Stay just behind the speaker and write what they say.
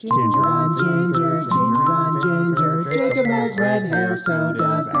Ginger on ginger, ginger on ginger. Jacob has red hair, so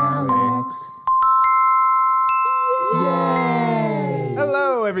does Alex. Yay!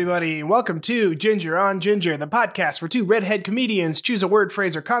 Hello, everybody. Welcome to Ginger on Ginger, the podcast where two redhead comedians choose a word,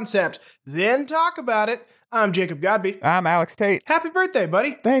 phrase, or concept, then talk about it. I'm Jacob Godby. I'm Alex Tate. Happy birthday,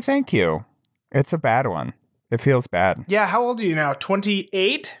 buddy. Hey, thank you. It's a bad one. It feels bad. Yeah, how old are you now?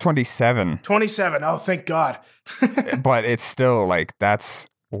 28? 27. 27. Oh, thank God. But it's still like, that's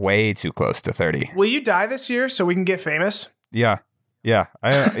way too close to 30. Will you die this year so we can get famous? Yeah. Yeah.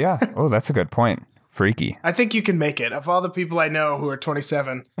 Oh, that's a good point. Freaky. I think you can make it. Of all the people I know who are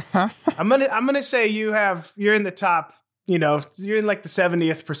 27, I'm gonna say you're in the top. You know, you're in like the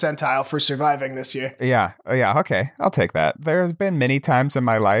 70th percentile for surviving this year. Yeah. Okay. I'll take that. There's been many times in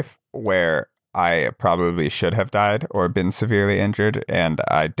my life where I probably should have died or been severely injured, and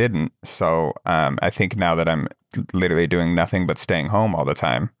I didn't. So I think now that I'm literally doing nothing but staying home all the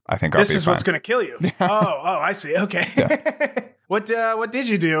time, I think I'll be fine. This is what's going to kill you. Oh, I see. Okay. Yeah. What did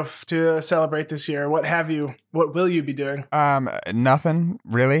you do to celebrate this year? What will you be doing? Nothing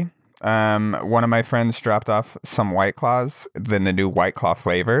really. One of my friends dropped off some White Claws, then the new White Claw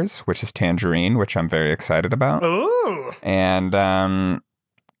flavors, which is tangerine, which I'm very excited about. Ooh. And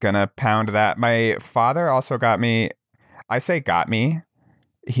gonna pound that. My father also got me.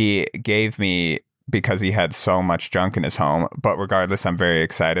 He gave me, because he had so much junk in his home, but regardless, I'm very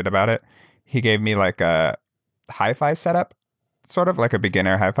excited about it. He gave me like a hi-fi setup, sort of like a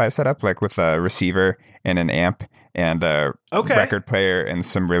beginner hi-fi setup, like with a receiver and an amp and a record player and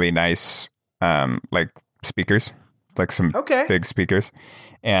some really nice like speakers, like some big speakers.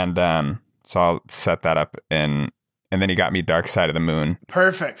 And so I'll set that up and then he got me Dark Side of the Moon.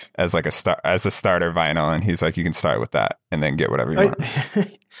 Perfect. As like a starter vinyl, and he's like, you can start with that and then get whatever you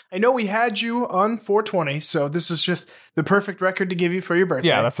want. I know we had you on 420, so this is just the perfect record to give you for your birthday.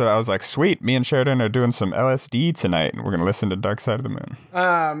 Yeah, that's what I was like. Sweet, me and Sheridan are doing some LSD tonight, and we're gonna listen to Dark Side of the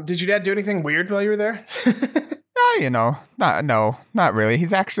Moon. Did your dad do anything weird while you were there? Not really.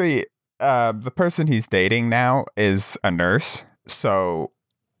 He's actually the person he's dating now is a nurse, so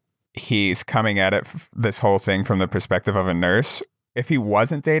he's coming at it, this whole thing from the perspective of a nurse. If he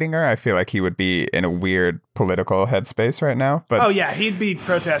wasn't dating her, I feel like he would be in a weird political headspace right now. But he'd be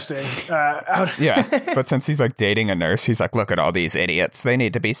protesting. Yeah, but since he's like dating a nurse, he's like, look at all these idiots. They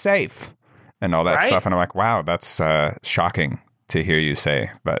need to be safe and all that stuff. And I'm like, wow, that's shocking to hear you say.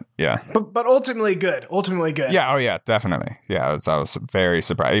 But yeah. But ultimately good. Ultimately good. Yeah. Oh, yeah, definitely. Yeah, I was very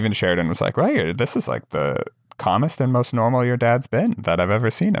surprised. Even Sheridan was like, well, this is like the calmest and most normal your dad's been that I've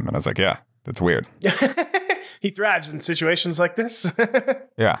ever seen him. And I was like, yeah, that's weird. He thrives in situations like this.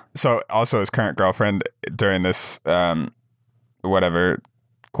 Yeah. So also his current girlfriend during this whatever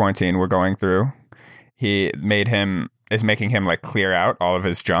quarantine we're going through, is making him like clear out all of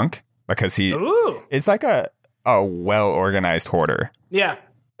his junk because he is like a well organized hoarder. Yeah.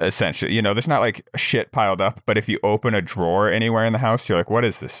 Essentially, there's not like shit piled up, but if you open a drawer anywhere in the house, you're like, what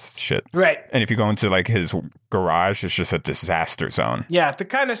is this shit? Right. And if you go into like his garage, it's just a disaster zone. Yeah, the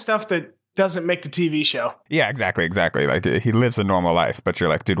kind of stuff that doesn't make the TV show. Yeah, exactly. Like he lives a normal life, but you're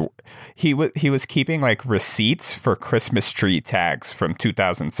like, dude, he was keeping like receipts for Christmas tree tags from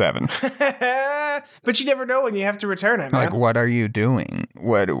 2007. But you never know when you have to return it, man. Like, what are you doing?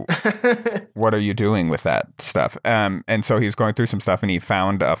 What are you doing with that stuff? And so he was going through some stuff, and he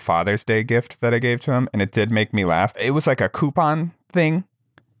found a Father's Day gift that I gave to him, and it did make me laugh. It was like a coupon thing,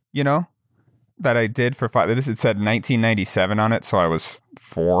 that I did for Father. It said 1997 on it, so I was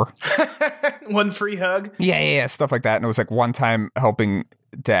 4. One free hug. Yeah, stuff like that. And it was like one time helping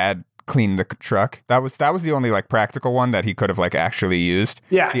Dad clean the truck. That was the only like practical one that he could have like actually used.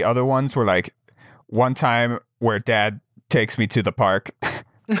 Yeah. The other ones were like one time where Dad takes me to the park.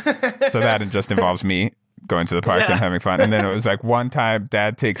 So that just involves me going to the park and having fun. And then it was like one time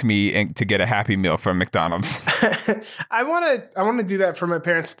Dad takes me to get a Happy Meal from McDonald's. I want to do that for my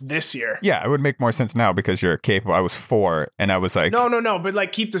parents this year. Yeah, it would make more sense now because you're capable. I was 4 and I was like... No, but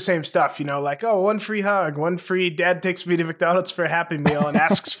like keep the same stuff, like, one free hug, one free Dad takes me to McDonald's for a Happy Meal and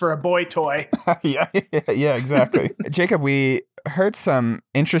asks for a boy toy. Yeah, exactly. Jacob, we heard some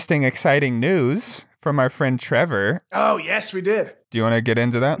interesting, exciting news from our friend Trevor. Oh, yes, we did. Do you want to get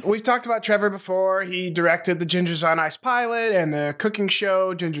into that? We've talked about Trevor before. He directed the Ginger's on Ice pilot and the cooking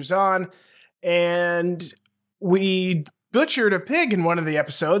show Ginger's on. And we butchered a pig in one of the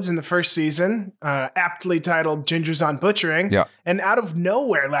episodes in the first season, aptly titled Ginger's on Butchering. Yeah. And out of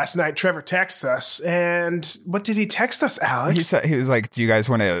nowhere last night, Trevor texts us. And what did he text us, Alex? He was like, do you guys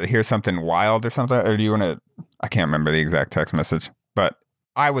want to hear something wild or something? Or do you want to... I can't remember the exact text message. But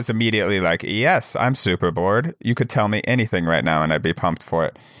I was immediately like, yes, I'm super bored. You could tell me anything right now and I'd be pumped for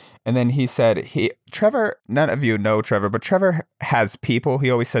it. And then he said, Trevor, none of you know Trevor, but Trevor has people.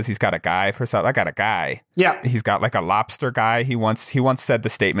 He always says he's got a guy for something. I got a guy. Yeah. He's got like a lobster guy. He once said the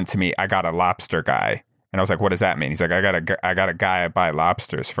statement to me, I got a lobster guy. And I was like, what does that mean? He's like, I got a guy I buy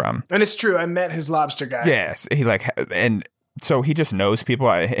lobsters from. And it's true. I met his lobster guy. Yes. And so he just knows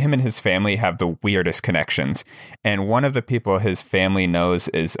people. Him and his family have the weirdest connections. And one of the people his family knows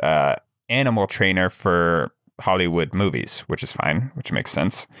is a animal trainer for Hollywood movies, which is fine, which makes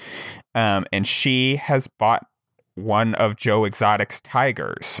sense. And she has bought one of Joe Exotic's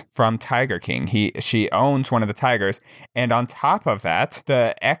tigers from Tiger King. She owns one of the tigers, and on top of that,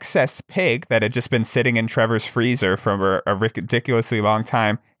 the excess pig that had just been sitting in Trevor's freezer for a ridiculously long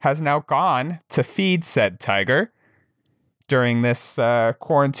time has now gone to feed said tiger during this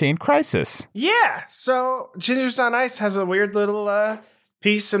quarantine crisis. Yeah. So Gingers on Ice has a weird little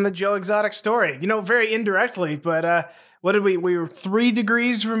piece in the Joe Exotic story. You know, very indirectly, but what did we were 3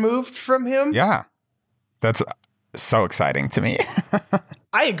 degrees removed from him? Yeah. That's so exciting to me.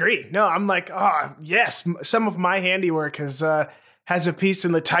 I agree. No, I'm like, oh, yes, some of my handiwork has a piece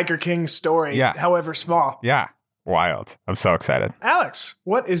in the Tiger King story, however small. Yeah. Wild. I'm so excited. Alex,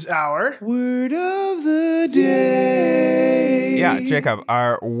 what is our word of the day? Yeah, Jacob,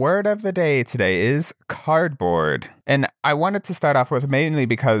 our word of the day today is cardboard. And I wanted to start off with mainly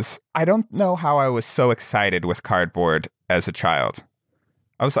because I don't know how I was so excited with cardboard as a child.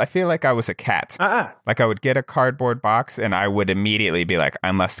 I feel like I was a cat. Like I would get a cardboard box and I would immediately be like,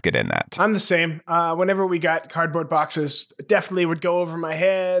 I must get in that. I'm the same. Whenever we got cardboard boxes, definitely would go over my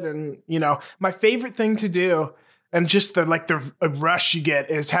head. And, you know, my favorite thing to do, and just the rush you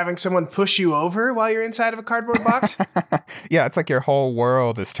get, is having someone push you over while you're inside of a cardboard box. Yeah, it's like your whole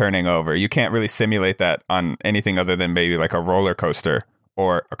world is turning over. You can't really simulate that on anything other than maybe like a roller coaster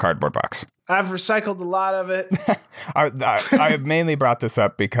or a cardboard box. I've recycled a lot of it. I mainly brought this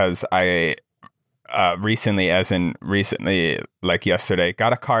up because I recently, like yesterday,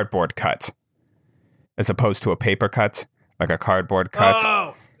 got a cardboard cut as opposed to a paper cut, like a cardboard cut.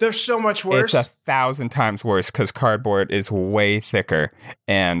 Oh, they're so much worse. It's 1,000 times worse because cardboard is way thicker.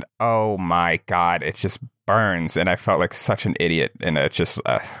 And oh my God, it just burns. And I felt like such an idiot. And it just,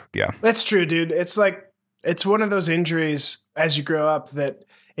 yeah. That's true, dude. It's like, it's one of those injuries as you grow up that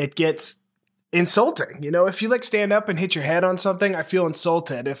it gets insulting. You know, if you like stand up and hit your head on something, I feel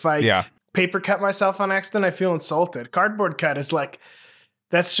insulted. If I paper cut myself on accident, I feel insulted. Cardboard cut is like,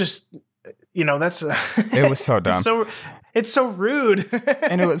 that's just, you know, that's it was so dumb. It's so rude.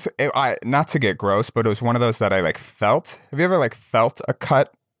 And it was not to get gross, but it was one of those that I like felt. Have you ever like felt a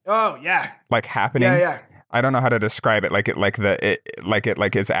cut? Oh yeah, like happening. Yeah. I don't know how to describe it. Like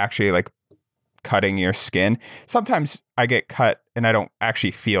it's actually like cutting your skin. Sometimes I get cut and I don't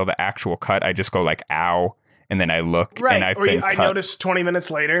actually feel the actual cut. I just go like, ow. And then I look and I notice 20 minutes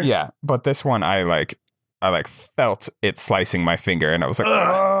later. Yeah. But this one, I felt it slicing my finger and I was like,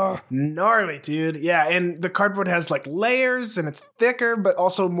 ugh. Gnarly, dude. Yeah. And the cardboard has like layers and it's thicker, but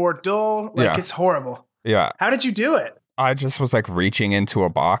also more dull. Like it's horrible. Yeah. How did you do it? I just was like reaching into a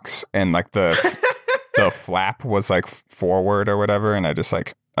box and like the flap was like forward or whatever. And I just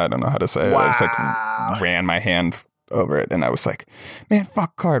like, I don't know how to say it. I just like ran my hand over it and I was like, man,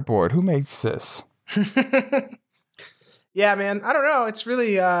 fuck cardboard. Who makes this? Yeah, man. I don't know. It's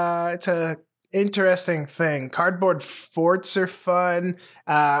really, it's a interesting thing. Cardboard forts are fun.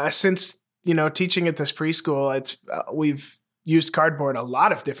 Since, you know, teaching at this preschool, we've used cardboard a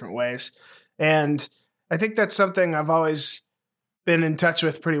lot of different ways. And I think that's something I've always been in touch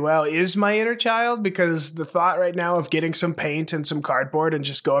with pretty well is my inner child, because the thought right now of getting some paint and some cardboard and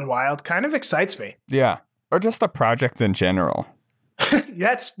just going wild kind of excites me. Yeah. Or just a project in general.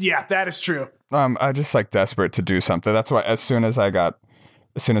 That is true. I just like desperate to do something. That's why as soon as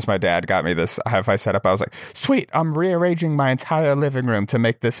my dad got me this hi-fi setup, I was like, sweet, I'm rearranging my entire living room to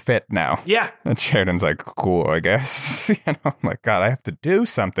make this fit now. Yeah. And Sheridan's like, cool, I guess. You know, I'm like, God, I have to do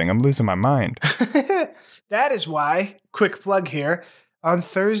something. I'm losing my mind. That is why, quick plug here, on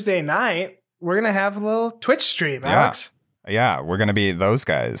Thursday night, we're going to have a little Twitch stream, Alex. Yeah, we're going to be those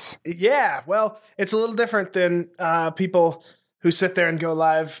guys. Yeah, well, it's a little different than people who sit there and go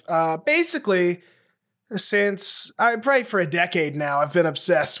live. Basically, since probably for a decade now, I've been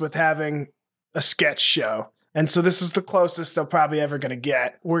obsessed with having a sketch show. And so this is the closest they're probably ever going to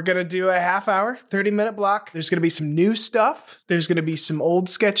get. We're going to do a half hour, 30-minute block. There's going to be some new stuff. There's going to be some old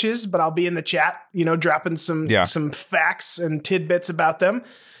sketches, but I'll be in the chat, you know, dropping some facts and tidbits about them.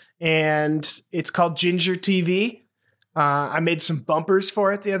 And it's called Ginger TV. I made some bumpers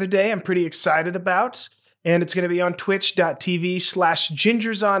for it the other day. I'm pretty excited about. And it's going to be on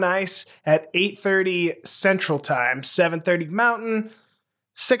twitch.tv/gingersonice at 8:30 Central Time, 7:30 Mountain,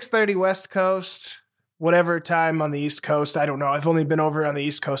 6:30 West Coast, whatever time on the East Coast. I don't know. I've only been over on the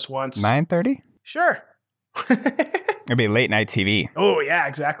East Coast once. 9:30? Sure. It'd be late night TV. Oh, yeah,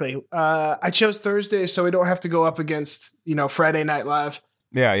 exactly. I chose Thursday so we don't have to go up against, Friday Night Live.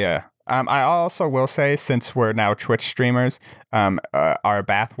 Yeah. I also will say, since we're now Twitch streamers, our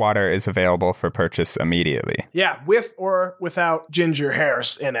bathwater is available for purchase immediately. Yeah, with or without ginger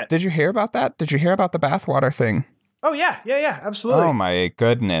hairs in it. Did you hear about that? Did you hear about the bathwater thing? Oh, yeah, absolutely. Oh, my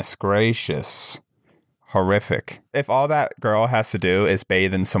goodness gracious. Horrific. If all that girl has to do is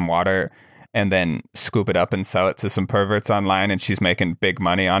bathe in some water and then scoop it up and sell it to some perverts online and she's making big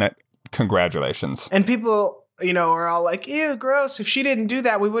money on it, congratulations. And people, are all like, ew, gross. If she didn't do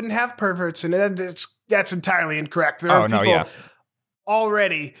that, we wouldn't have perverts. And that's entirely incorrect. There are people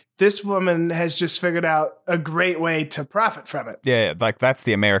already. This woman has just figured out a great way to profit from it. Yeah, like that's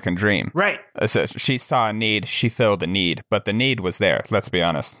the American dream. Right. So she saw a need, she filled a need, but the need was there. Let's be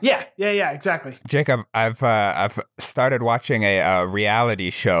honest. Yeah, exactly. Jacob, I've started watching a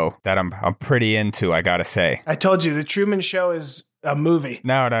reality show that I'm pretty into, I gotta say. I told you, The Truman Show is a movie.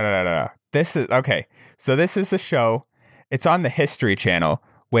 No. This is okay. So this is a show. It's on the History Channel,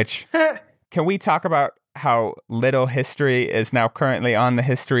 which can we talk about how little history is now currently on the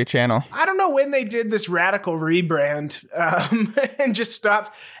History Channel? I don't know when they did this radical rebrand and just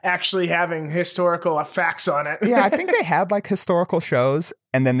stopped actually having historical facts on it. Yeah, I think they had like historical shows,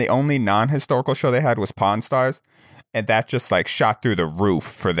 and then the only non-historical show they had was Pawn Stars, and that just like shot through the roof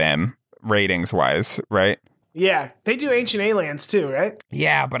for them ratings-wise, right? Yeah, they do Ancient Aliens too, right?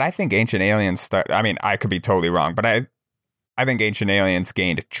 Yeah, but I think Ancient Aliens I could be totally wrong, but I think Ancient Aliens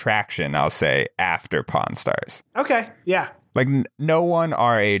gained traction, I'll say, after Pawn Stars. Okay, yeah. Like, no one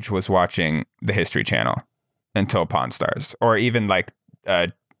our age was watching the History Channel until Pawn Stars, or even like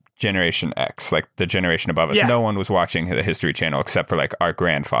Generation X, like the generation above us. Yeah. No one was watching the History Channel except for like our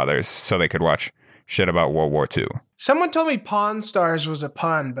grandfathers, so they could watch shit about World War II. Someone told me Pawn Stars was a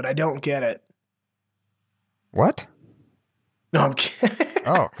pun, but I don't get it. What? No, I'm kidding.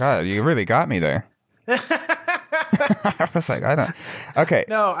 Oh, God, you really got me there. I was like, I don't. Okay.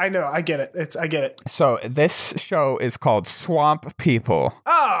 No, I know. I get it. I get it. So this show is called Swamp People.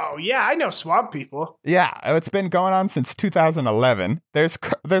 Oh, yeah. I know Swamp People. Yeah. It's been going on since 2011. There's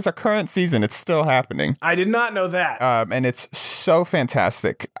a current season. It's still happening. I did not know that. And it's so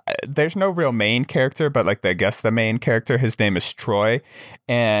fantastic. There's no real main character, but like the main character, his name is Troy,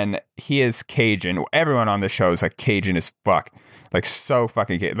 and he is Cajun. Everyone on the show is like Cajun as fuck. Like, so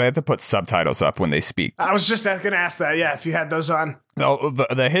fucking Cajun. They have to put subtitles up when they speak. I was just going to ask that, yeah, if you had those on. No,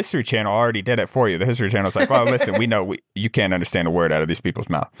 the History Channel already did it for you. The History Channel's like, well, listen, we know you can't understand a word out of these people's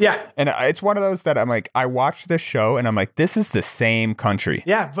mouth. Yeah. And it's one of those that I'm like, I watched this show and I'm like, this is the same country.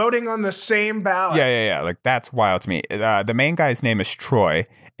 Yeah, voting on the same ballot. Yeah. Like, that's wild to me. The main guy's name is Troy,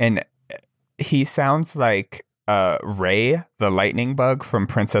 and he sounds like Ray, the lightning bug from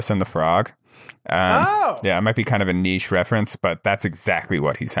Princess and the Frog. Yeah, it might be kind of a niche reference, but that's exactly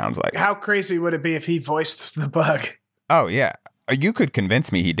what he sounds like. How crazy would it be if he voiced the bug? Oh, yeah. You could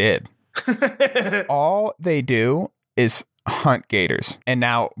convince me he did. All they do is hunt gators. And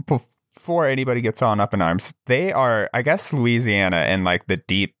now, before anybody gets on up in arms, they are, I guess, Louisiana and like the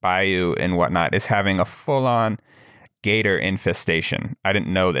deep bayou and whatnot is having a full-on gator infestation. I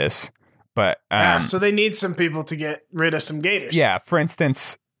didn't know this, but... so they need some people to get rid of some gators. Yeah, for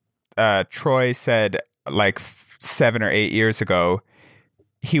instance... Troy said like 7 or 8 years ago,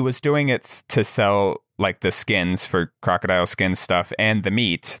 he was doing it to sell like the skins for crocodile skin stuff and the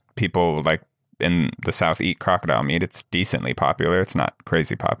meat. People like in the South eat crocodile meat. It's decently popular. It's not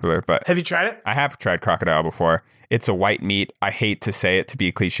crazy popular, but have you tried it? I have tried crocodile before. It's a white meat. I hate to say it to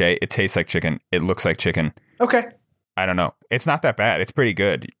be cliche. It tastes like chicken. It looks like chicken. Okay. I don't know. It's not that bad. It's pretty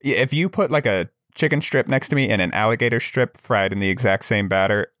good. If you put like a chicken strip next to me and an alligator strip fried in the exact same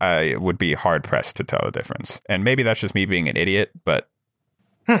batter, I would be hard pressed to tell the difference. And maybe that's just me being an idiot, but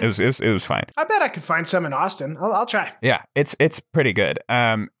it was fine. I bet I could find some in Austin. I'll try. Yeah, it's pretty good.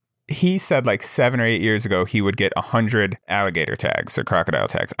 He said like 7 or 8 years ago he would get 100 alligator tags or crocodile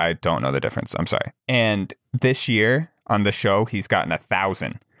tags. I don't know the difference. I'm sorry. And this year on the show he's gotten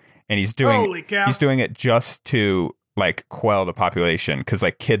 1,000, and he's doing it just to like quell the population, because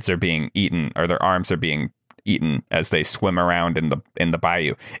like kids are being eaten or their arms are being eaten as they swim around in the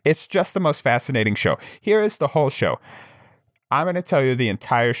bayou. It's just the most fascinating show. Here is the whole show. I'm going to tell you the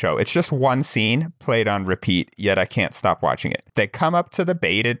entire show. It's just one scene played on repeat, yet I can't stop watching it. They come up to the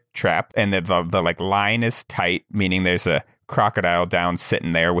baited trap, and the like line is tight, meaning there's a crocodile down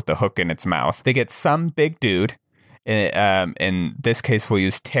sitting there with the hook in its mouth. They get some big dude. In this case, we'll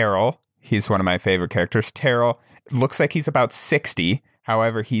use Terrell. He's one of my favorite characters. Terrell looks like he's about 60.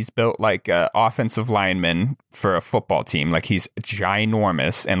 However, he's built like an offensive lineman for a football team. Like he's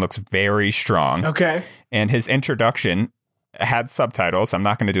ginormous and looks very strong. Okay. And his introduction had subtitles. I'm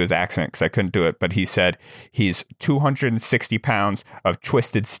not going to do his accent because I couldn't do it. But he said he's 260 pounds of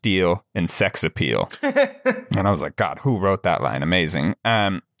twisted steel and sex appeal. And I was like, God, who wrote that line? Amazing.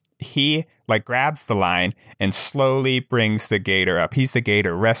 He like grabs the line and slowly brings the gator up. He's the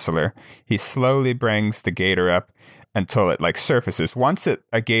gator wrestler. He slowly brings the gator up until it like surfaces. Once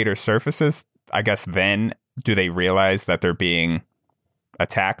a gator surfaces, I guess then do they realize that they're being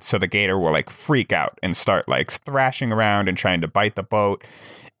attacked? So the gator will like freak out and start like thrashing around and trying to bite the boat.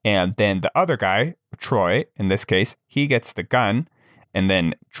 And then the other guy, Troy, in this case, he gets the gun. And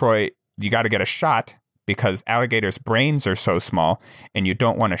then Troy, you got to get a shot because alligators' brains are so small and you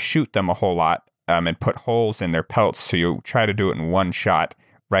don't want to shoot them a whole lot and put holes in their pelts. So you try to do it in one shot,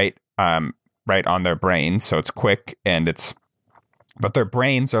 right on their brain. So it's quick but their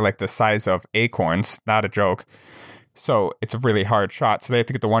brains are like the size of acorns, not a joke. So it's a really hard shot. So they have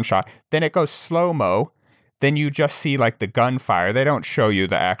to get the one shot. Then it goes slow-mo. Then you just see like the gunfire. They don't show you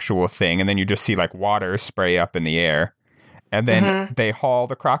the actual thing. And then you just see like water spray up in the air. And then they haul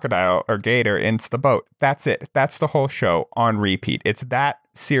the crocodile or gator into the boat. That's it. That's the whole show on repeat. It's that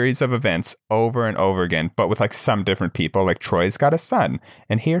series of events over and over again, but with like some different people. Like Troy's got a son,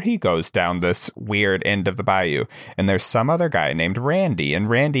 and here he goes down this weird end of the bayou. And there's some other guy named Randy, and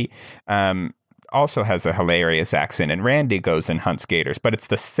Randy also has a hilarious accent. And Randy goes and hunts gators, but it's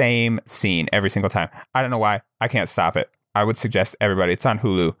the same scene every single time. I don't know why. I can't stop it. I would suggest everybody. It's on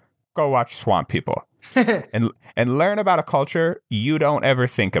Hulu. Go watch Swamp People. and learn about a culture you don't ever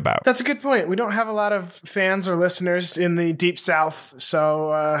think about. That's a good point. We don't have a lot of fans or listeners in the Deep South,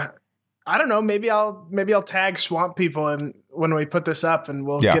 so I don't know. Maybe I'll tag Swamp People and when we put this up, and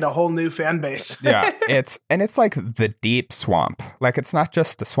we'll get a whole new fan base. Yeah, it's like the deep swamp. Like it's not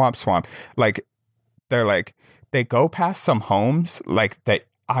just the swamp. Like they go past some homes like that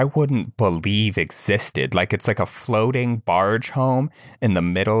I wouldn't believe existed. Like it's like a floating barge home in the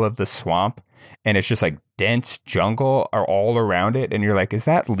middle of the swamp. And it's just like dense jungle are all around it. And you're like, is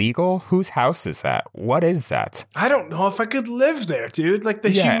that legal? Whose house is that? What is that? I don't know if I could live there, dude. Like the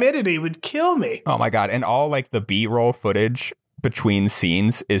humidity would kill me. Oh my God. And all like the B-roll footage between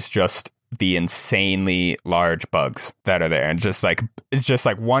scenes is just the insanely large bugs that are there. And it's just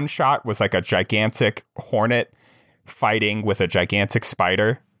like one shot was like a gigantic hornet fighting with a gigantic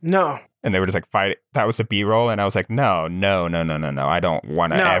spider. No. And they were just like fighting. That was a B-roll. And I was like, no. I don't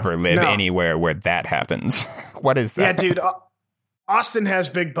want to ever live anywhere where that happens. What is that? Yeah, dude. Austin has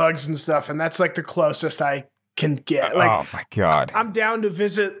big bugs and stuff. And that's like the closest I can get. Like, oh my God. I'm down to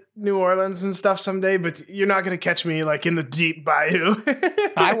visit New Orleans and stuff someday, but you're not going to catch me like in the deep bayou.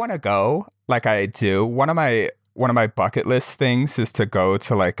 I want to go like I do. One of my bucket list things is to go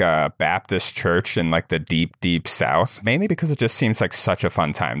to like a Baptist church in like the deep South, mainly because it just seems like such a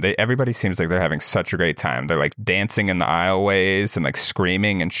fun time. Everybody seems like they're having such a great time. They're like dancing in the aisleways and like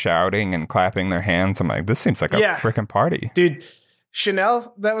screaming and shouting and clapping their hands. I'm like, this seems like a freaking party. Dude,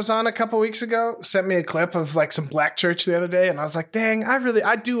 Chanel that was on a couple weeks ago sent me a clip of like some black church the other day. And I was like, dang,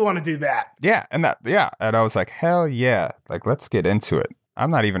 I do want to do that. Yeah. And I was like, hell yeah. Like, let's get into it. I'm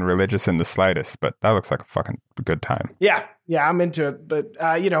not even religious in the slightest, but that looks like a fucking good time. Yeah, I'm into it. But,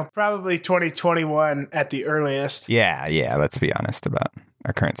 probably 2021 at the earliest. Yeah, let's be honest about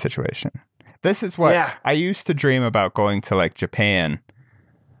our current situation. This is what I used to dream about, going to like Japan.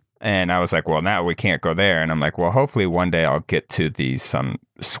 And I was like, well, now we can't go there. And I'm like, well, hopefully one day I'll get to some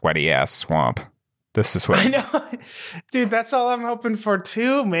sweaty ass swamp. This is what I know. Dude, that's all I'm hoping for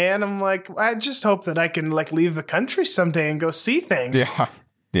too, man. I'm like, I just hope that I can like leave the country someday and go see things.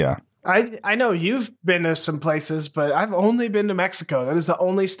 Yeah. I know you've been to some places, but I've only been to Mexico. That is the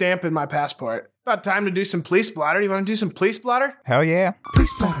only stamp in my passport. About time to do some police blotter. You want to do some police blotter? Hell yeah.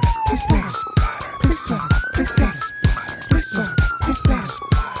 Police blotter. Police blotter. Police blotter. Police blotter. Police blotter.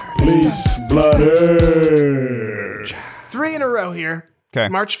 Police blotter. 3 in a row here. Okay.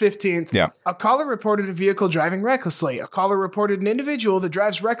 March 15th. Yeah. A caller reported a vehicle driving recklessly. A caller reported an individual that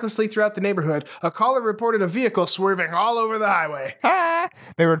drives recklessly throughout the neighborhood. A caller reported a vehicle swerving all over the highway.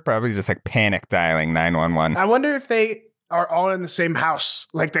 They were probably just like panic dialing 911. I wonder if they are all in the same house.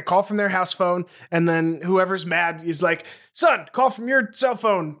 Like they call from their house phone, and then whoever's mad is like, son, call from your cell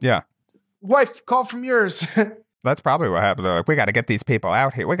phone. Yeah. Wife, call from yours. That's probably what happened. They're like, we got to get these people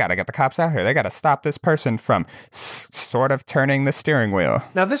out here. We got to get the cops out here. They got to stop this person from sort of turning the steering wheel.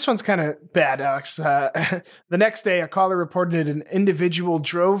 Now, this one's kind of bad, Alex. The next day, a caller reported an individual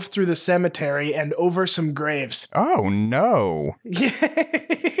drove through the cemetery and over some graves. Oh, no.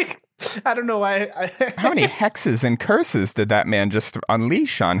 Yeah. I don't know why. How many hexes and curses did that man just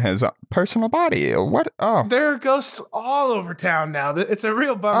unleash on his personal body? What? Oh. There are ghosts all over town now. It's a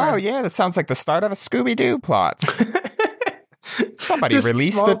real bummer. Oh, yeah. That sounds like the start of a Scooby-Doo plot. Somebody Just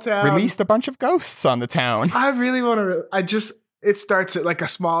released a bunch of ghosts on the town. I really want to. It starts at like a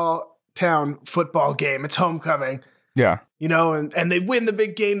small town football game. It's homecoming. Yeah. You know, and they win the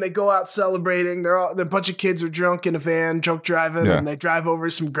big game. They go out celebrating. A bunch of kids are drunk in a van, drunk driving, and they drive over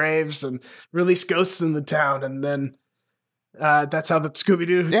some graves and release ghosts in the town. And then that's how the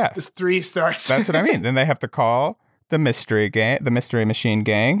Scooby-Doo 3 starts. That's what I mean. Then they have to call the mystery machine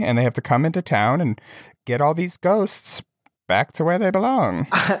gang, and they have to come into town and get all these ghosts back to where they belong.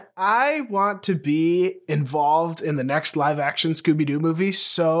 I want to be involved in the next live-action Scooby-Doo movie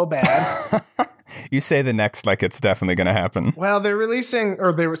so bad. You say the next like it's definitely going to happen. Well, they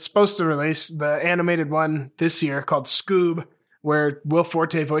were supposed to release the animated one this year called Scoob, where Will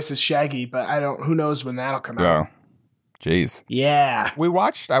Forte voices Shaggy, but who knows when that'll come out. Oh, jeez. Yeah.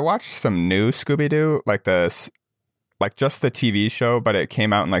 I watched some new Scooby-Doo, like just the TV show, but it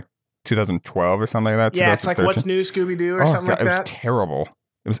came out in like 2012 or something like that. Yeah, it's like What's New Scooby-Doo or something like that. It was terrible.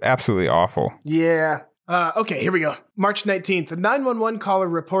 It was absolutely awful. Yeah. Okay, here we go. March 19th, a 911 caller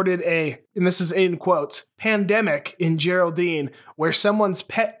reported and this is in quotes, pandemic in Geraldine, where someone's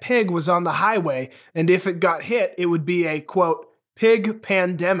pet pig was on the highway, and if it got hit, it would be a, quote, pig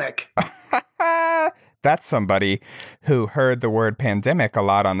pandemic. That's somebody who heard the word pandemic a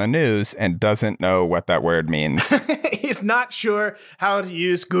lot on the news and doesn't know what that word means. He's not sure how to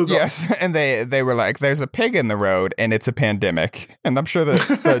use Google. Yes, and they were like, there's a pig in the road and it's a pandemic. And I'm sure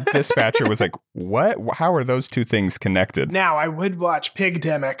the dispatcher was like, what? How are those two things connected? Now, I would watch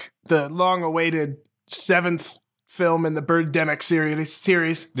Pigdemic, the long-awaited 7th film in the Birdemic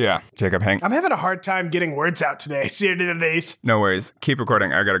series. Yeah, Jacob Hank. I'm having a hard time getting words out today. No worries. Keep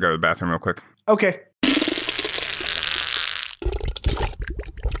recording. I gotta go to the bathroom real quick. Okay.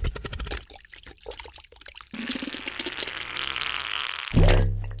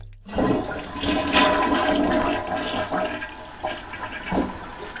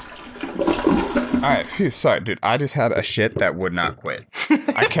 All right, sorry, dude. I just had a shit that would not quit.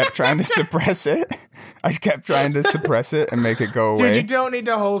 I kept trying to suppress it. And make it go away. Dude, you don't need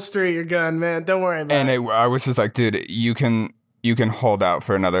to holster your gun, man. Don't worry about it. I was just like, dude, you can hold out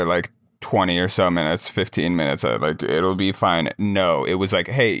for another like 20 or so minutes, 15 minutes. Like, it'll be fine. No, it was like,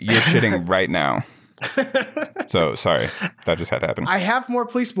 hey, you're shitting right now. So sorry, that just had to happen. I have more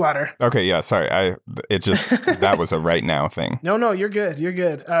police blotter. Okay, yeah, sorry. That was a right now thing. No, you're good. You're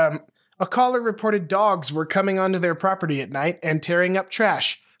good. A caller reported dogs were coming onto their property at night and tearing up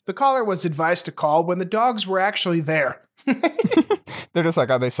trash. The caller was advised to call when the dogs were actually there. They're just like,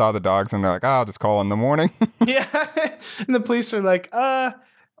 they saw the dogs and they're like, I'll just call in the morning. Yeah. And the police are like,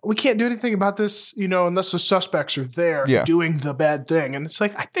 we can't do anything about this, unless the suspects are there doing the bad thing. And it's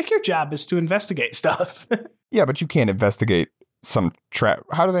like, I think your job is to investigate stuff. Yeah, but you can't investigate some trap.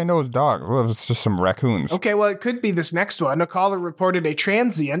 How do they know it's dogs? Well, it's just some raccoons. Okay, well, it could be this next one. A caller reported a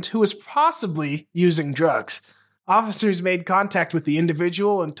transient who was possibly using drugs. Officers made contact with the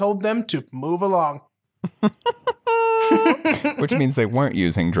individual and told them to move along. Which means they weren't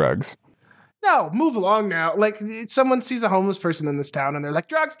using drugs. No, move along now. Like, someone sees a homeless person in this town and they're like,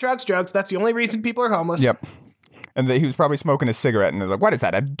 drugs. That's the only reason people are homeless. Yep. And he was probably smoking a cigarette, and they're like, what is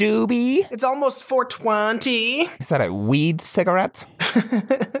that, a doobie? It's almost 4:20. Is that a weed cigarette?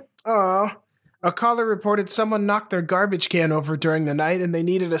 Oh. A caller reported someone knocked their garbage can over during the night, and they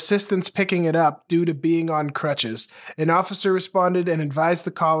needed assistance picking it up due to being on crutches. An officer responded and advised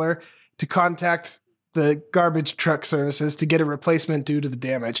the caller to contact the garbage truck services to get a replacement due to the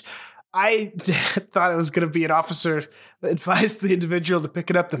damage. I thought it was going to be an officer that advised the individual to pick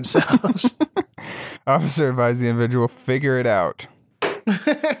it up themselves. Officer advised the individual, figure it out.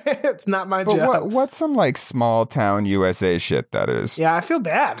 It's not my job. What's some like small town USA shit that is? Yeah, I feel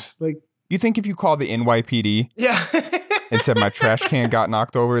bad. Like, you think if you call the NYPD and said my trash can got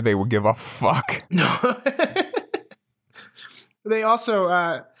knocked over, they would give a fuck? No. They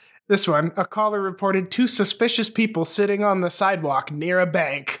also, this one, a caller reported 2 suspicious people sitting on the sidewalk near a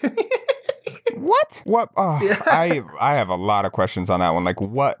bank. What? What? Oh, I have a lot of questions on that one. Like,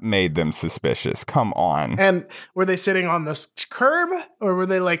 what made them suspicious? Come on. And were they sitting on the curb, or were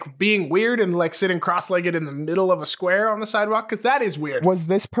they like being weird and like sitting cross-legged in the middle of a square on the sidewalk? Because that is weird. Was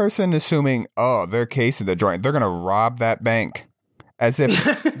this person assuming, oh, they're casing the joint, they're going to rob that bank? As if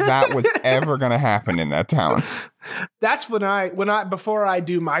that was ever going to happen in that town. That's before I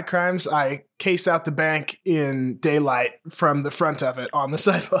do my crimes, I case out the bank in daylight from the front of it on the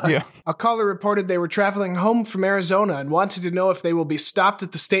sidewalk. Yeah. A caller reported they were traveling home from Arizona and wanted to know if they will be stopped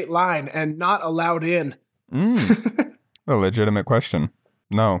at the state line and not allowed in. A legitimate question.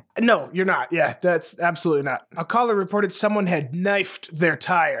 No. No, you're not. Yeah, that's absolutely not. A caller reported someone had knifed their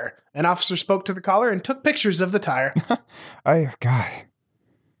tire. An officer spoke to the caller and took pictures of the tire. I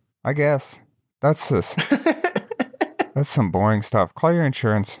guess that's some boring stuff. Call your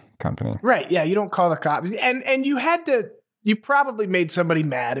insurance company. Right. Yeah, you don't call the cops. And you probably made somebody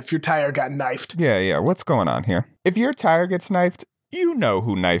mad if your tire got knifed. Yeah. What's going on here? If your tire gets knifed, you know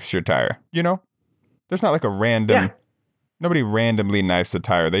who knifes your tire. You know? There's not like a random... Yeah. Nobody randomly knifes a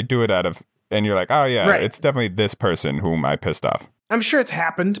tire. They do it and you're like, oh yeah, right. It's definitely this person whom I pissed off. I'm sure it's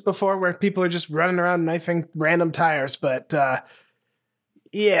happened before where people are just running around knifing random tires, but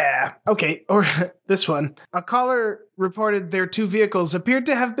yeah. Okay, or this one. A caller reported their two vehicles appeared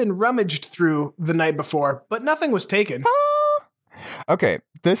to have been rummaged through the night before, but nothing was taken. Okay,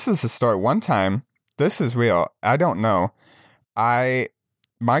 this is a story. One time, this is real. I don't know.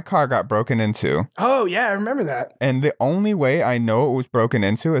 My car got broken into. Oh, yeah, I remember that. And the only way I know it was broken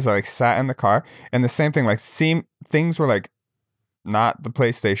into is I like sat in the car and the same thing, like things were like not the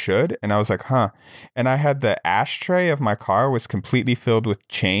place they should. And I was like, huh. And I had the ashtray of my car was completely filled with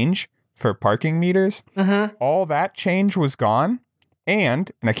change for parking meters. Mm-hmm. All that change was gone.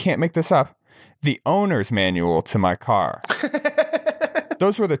 And I can't make this up, the owner's manual to my car.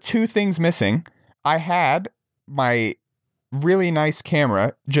 Those were the two things missing. I had my really nice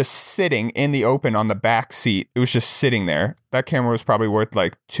camera just sitting in the open on the back seat. It was just sitting there. That camera was probably worth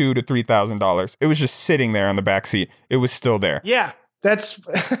like $2,000 to $3,000. It was just sitting there on the back seat. It was still there. Yeah, that's...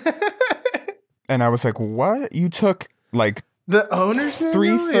 And I was like, what? You took like the owner's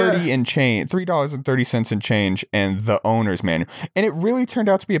manual? $3.30 and change, $3.30 and change, and the owner's manual. And it really turned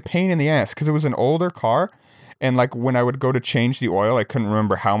out to be a pain in the ass because it was an older car. And like when I would go to change the oil, I couldn't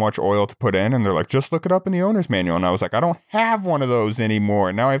remember how much oil to put in. And they're like, just look it up in the owner's manual. And I was like, I don't have one of those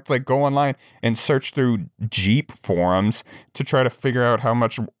anymore. Now I have to like go online and search through Jeep forums to try to figure out how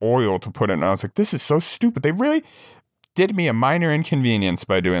much oil to put in. And I was like, this is so stupid. They really did me a minor inconvenience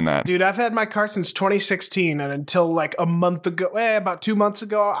by doing that. Dude, I've had my car since 2016. And until like a month ago, about 2 months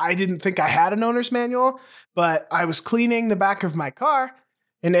ago, I didn't think I had an owner's manual. But I was cleaning the back of my car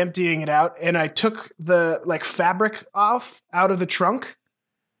and emptying it out, and I took the like fabric out of the trunk,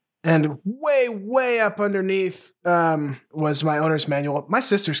 and way up underneath was my owner's manual. My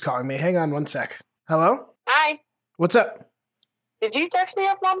sister's calling me. Hang on one sec. Hello? Hi. What's up? Did you text me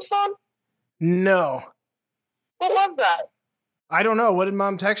off Mom's phone? No. What was that? I don't know. What did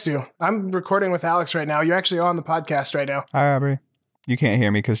Mom text you? I'm recording with Alex right now. You're actually on the podcast right now. Hi, Aubrey. You can't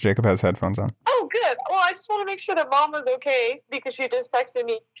hear me because Jacob has headphones on. Oh, good. Well, I just want to make sure that Mom was okay because she just texted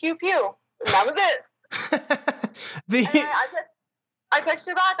me, pew, pew. And that was it. I texted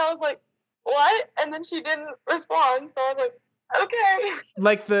her back. I was like, what? And then she didn't respond. So I was like, okay.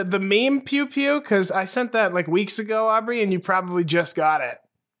 Like the meme pew pew? Because I sent that like weeks ago, Aubrey, and you probably just got it.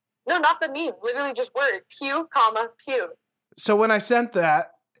 No, not the meme. Literally just words. Pew, comma, pew. So when I sent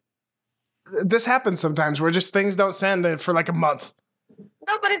that, this happens sometimes where just things don't send for like a month.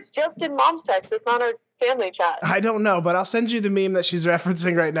 No, but it's just in Mom's text. It's not our family chat. I don't know, but I'll send you the meme that she's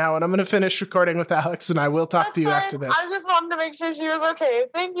referencing right now, and I'm going to finish recording with Alex, and I will talk to you after this. I just wanted to make sure she was okay.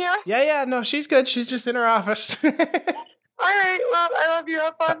 Thank you. Yeah, no, she's good. She's just in her office. All right, well, I love you.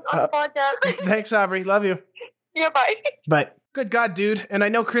 Have fun on the podcast. Thanks, Aubrey. Love you. Yeah, bye. But good God, dude. And I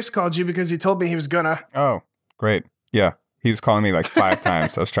know Chris called you because he told me he was gonna. Oh, great. Yeah. He was calling me like 5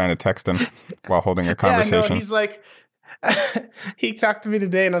 times. I was trying to text him while holding a conversation. Yeah, no, he's like, he talked to me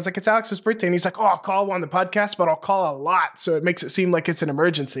today and I was like, it's Alex's birthday. And he's like, oh, I'll call on the podcast, but I'll call a lot. So it makes it seem like it's an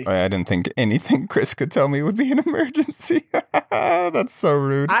emergency. I didn't think anything Chris could tell me would be an emergency. That's so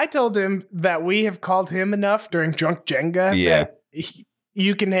rude. I told him that we have called him enough during Drunk Jenga. Yeah. That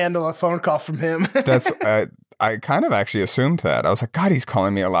you can handle a phone call from him. That's, I kind of actually assumed that. I was like, God, he's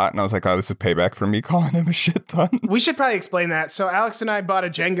calling me a lot. And I was like, oh, this is payback for me calling him a shit ton. We should probably explain that. So Alex and I bought a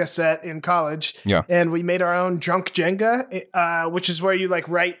Jenga set in college. Yeah. And we made our own Drunk Jenga, which is where you like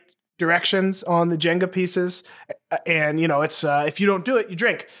write directions on the Jenga pieces. And, you know, it's if you don't do it, you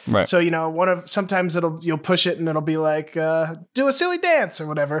drink. Right. So, you know, sometimes you'll push it and it'll be like, do a silly dance or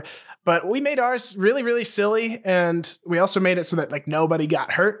whatever. But we made ours really, really silly, and we also made it so that like nobody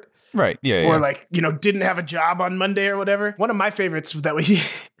got hurt. Right. Yeah. Or like, didn't have a job on Monday or whatever. One of my favorites that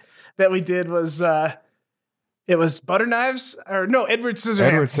we did was it was butter knives or no, Edward Scissorhands.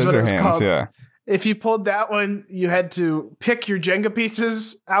 Edward is what it was Scissorhands, called. yeah. If you pulled that one, you had to pick your Jenga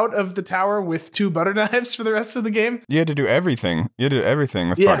pieces out of the tower with 2 butter knives for the rest of the game. You had to do everything. You had to do everything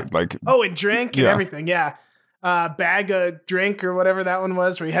with butter, like. Oh, and drink and everything. Yeah. Bag a drink or whatever that one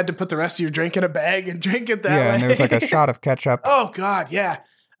was, where you had to put the rest of your drink in a bag and drink it that way. Yeah, and there was like a shot of ketchup. Oh God, yeah.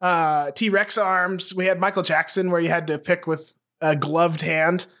 T-Rex arms. We had Michael Jackson, where you had to pick with a gloved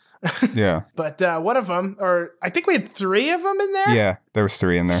hand. Yeah. But one of them, or I think we had 3 of them in there. Yeah, there was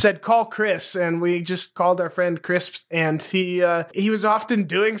 3 in there. Said call Chris, and we just called our friend Chris, and he was often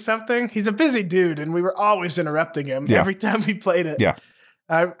doing something. He's a busy dude, and we were always interrupting him every time we played it. Yeah.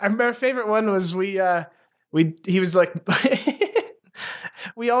 I remember our favorite one was he was like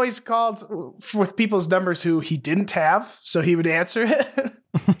we always called with people's numbers who he didn't have, so he would answer it.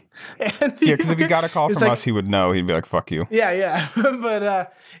 And because if he got a call from us, he would know. He'd be like, fuck you. Yeah.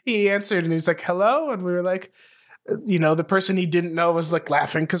 But he answered, and he was like, hello? And we were like, the person he didn't know was like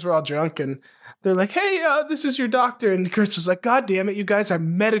laughing because we're all drunk, and they're like, hey, this is your doctor. And Chris was like, God damn it, you guys are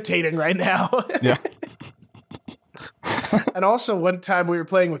meditating right now. Yeah. And also one time we were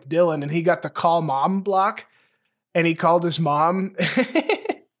playing with Dylan, and he got the call mom block, and he called his mom.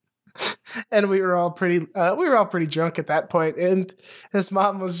 And we were all pretty drunk at that point. And his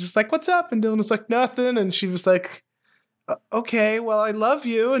mom was just like, what's up? And Dylan was like, nothing. And she was like, okay, well, I love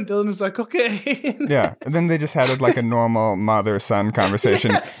you. And Dylan was like, okay. Yeah. And then they just had like a normal mother-son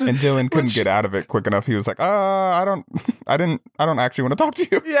conversation. Yes. And Dylan couldn't get out of it quick enough. He was like, I don't actually want to talk to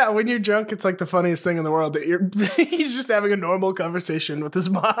you. Yeah. When you're drunk, it's like the funniest thing in the world that he's just having a normal conversation with his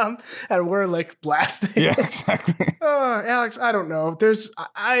mom, and we're like blasting. Yeah, exactly. Alex, I don't know.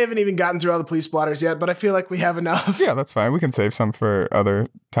 I haven't even gotten through all the police blotters yet, but I feel like we have enough. Yeah, that's fine. We can save some for other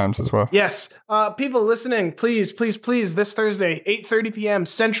times as well. Yes. People listening, please, this Thursday, 8:30 p.m.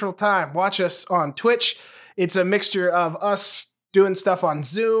 Central Time, watch us on Twitch. It's a mixture of us doing stuff on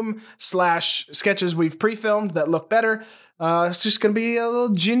Zoom / sketches we've pre-filmed that look better. It's just going to be a little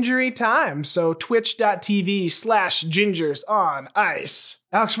gingery time. So twitch.tv/gingers on ice.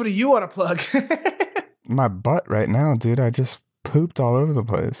 Alex, what do you want to plug? My butt right now, dude. I just pooped all over the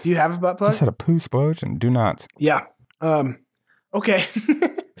place. Do you have a butt plug? Just had a poo explosion. Do not. Yeah. Okay.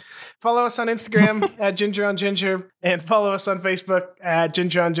 Follow us on Instagram at Ginger on Ginger, and follow us on Facebook at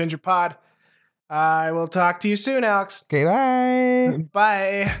Ginger on Ginger Pod. I will talk to you soon, Alex. Okay, bye.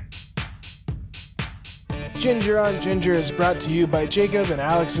 Bye. Ginger on Ginger is brought to you by Jacob and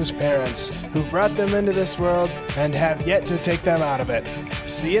Alex's parents, who brought them into this world and have yet to take them out of it.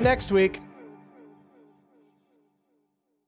 See you next week.